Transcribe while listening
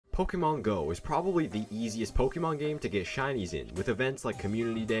Pokémon GO is probably the easiest Pokémon game to get shinies in, with events like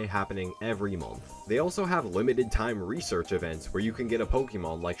Community Day happening every month. They also have limited time research events where you can get a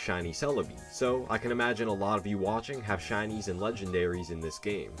Pokémon like Shiny Celebi, so I can imagine a lot of you watching have shinies and legendaries in this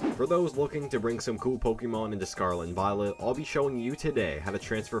game. For those looking to bring some cool Pokémon into Scarlet and Violet, I'll be showing you today how to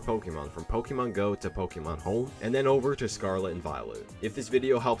transfer Pokémon from Pokémon GO to Pokémon Home, and then over to Scarlet and Violet. If this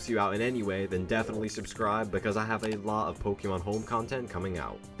video helps you out in any way, then definitely subscribe because I have a lot of Pokémon Home content coming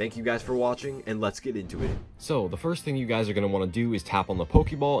out. Thank you guys for watching, and let's get into it. So the first thing you guys are going to want to do is tap on the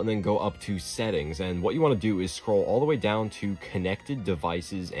Pokeball and then go up to settings, and what you want to do is scroll all the way down to connected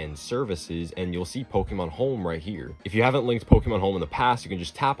devices and services, and you'll see Pokemon Home right here. If you haven't linked Pokemon Home in the past, you can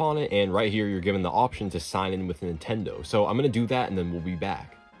just tap on it, and right here you're given the option to sign in with Nintendo. So I'm going to do that and then we'll be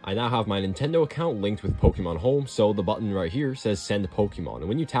back. I now have my Nintendo account linked with Pokemon Home, so the button right here says send Pokemon, and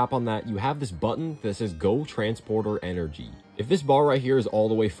when you tap on that, you have this button that says Go Transporter Energy. If this bar right here is all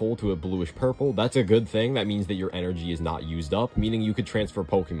the way full to a bluish purple, that's a good thing. That means that your energy is not used up, meaning you could transfer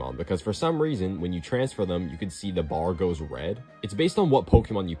Pokemon, because for some reason, when you transfer them, you can see the bar goes red. It's based on what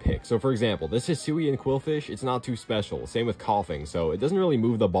Pokemon you pick. So for example, this Hisui and Quillfish, it's not too special. Same with Coughing, so it doesn't really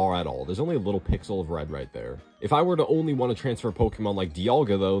move the bar at all. There's only a little pixel of red right there. If I were to only want to transfer Pokemon like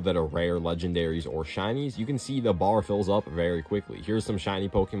Dialga though, that are rare legendaries or shinies, you can see the bar fills up very quickly. Here's some shiny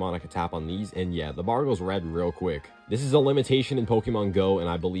Pokemon, I could tap on these, and yeah, the bar goes red real quick. This is a limitation in Pokemon GO, and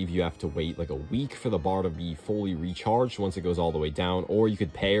I believe you have to wait like a week for the bar to be fully recharged once it goes all the way down, or you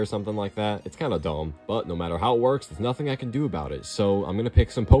could pay or something like that. It's kind of dumb, but no matter how it works, there's nothing I can do about it. So I'm going to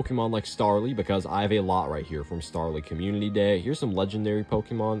pick some Pokemon like Starly, because I have a lot right here from Starly Community Day. Here's some legendary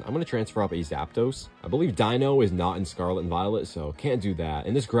Pokemon. I'm going to transfer up a Zapdos. I believe Dino is not in Scarlet and Violet, so can't do that.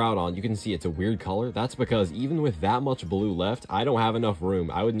 And this Groudon, you can see it's a weird color. That's because even with that much blue left, I don't have enough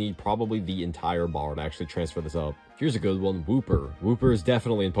room. I would need probably the entire bar to actually transfer this up. Here's a good one, Wooper. Wooper is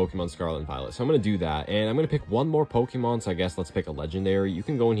definitely in Pokemon Scarlet and Violet, so I'm going to do that. And I'm going to pick one more Pokemon, so I guess let's pick a Legendary. You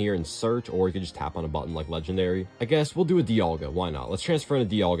can go in here and search, or you can just tap on a button like Legendary. I guess we'll do a Dialga, why not? Let's transfer in a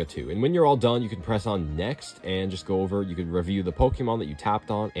Dialga too. And when you're all done, you can press on Next, and just go over, you can review the Pokemon that you tapped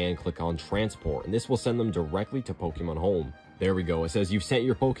on, and click on Transport. And this will send them directly to Pokemon Home. There we go. It says you've sent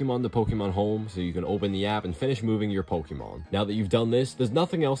your Pokemon to Pokemon Home, so you can open the app and finish moving your Pokemon. Now that you've done this, there's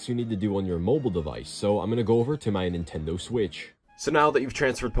nothing else you need to do on your mobile device, so I'm going to go over to my Nintendo Switch. So now that you've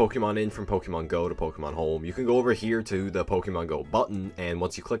transferred Pokemon in from Pokemon GO to Pokemon Home, you can go over here to the Pokemon GO button, and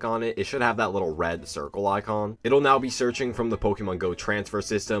once you click on it, it should have that little red circle icon. It'll now be searching from the Pokemon GO transfer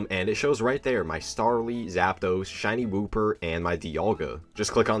system, and it shows right there my Starly, Zapdos, Shiny Wooper, and my Dialga.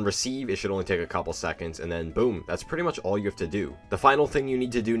 Just click on Receive, it should only take a couple seconds, and then boom, that's pretty much all you have to do. The final thing you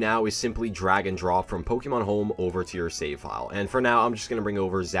need to do now is simply drag and drop from Pokemon Home over to your save file, and for now, I'm just going to bring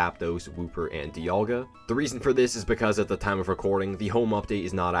over Zapdos, Wooper, and Dialga. The reason for this is because at the time of recording, the Home update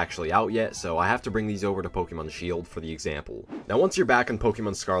is not actually out yet, so I have to bring these over to Pokemon Shield for the example. Now once you're back in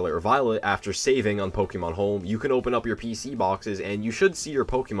Pokemon Scarlet or Violet after saving on Pokemon Home, you can open up your PC boxes and you should see your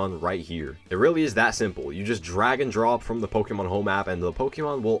Pokemon right here. It really is that simple. You just drag and drop from the Pokemon Home app and the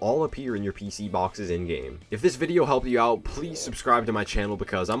Pokemon will all appear in your PC boxes in-game. If this video helped you out, please subscribe to my channel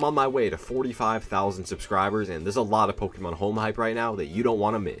because I'm on my way to 45,000 subscribers and there's a lot of Pokemon Home hype right now that you don't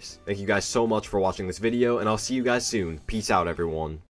want to miss. Thank you guys so much for watching this video, and I'll see you guys soon. Peace out, everyone.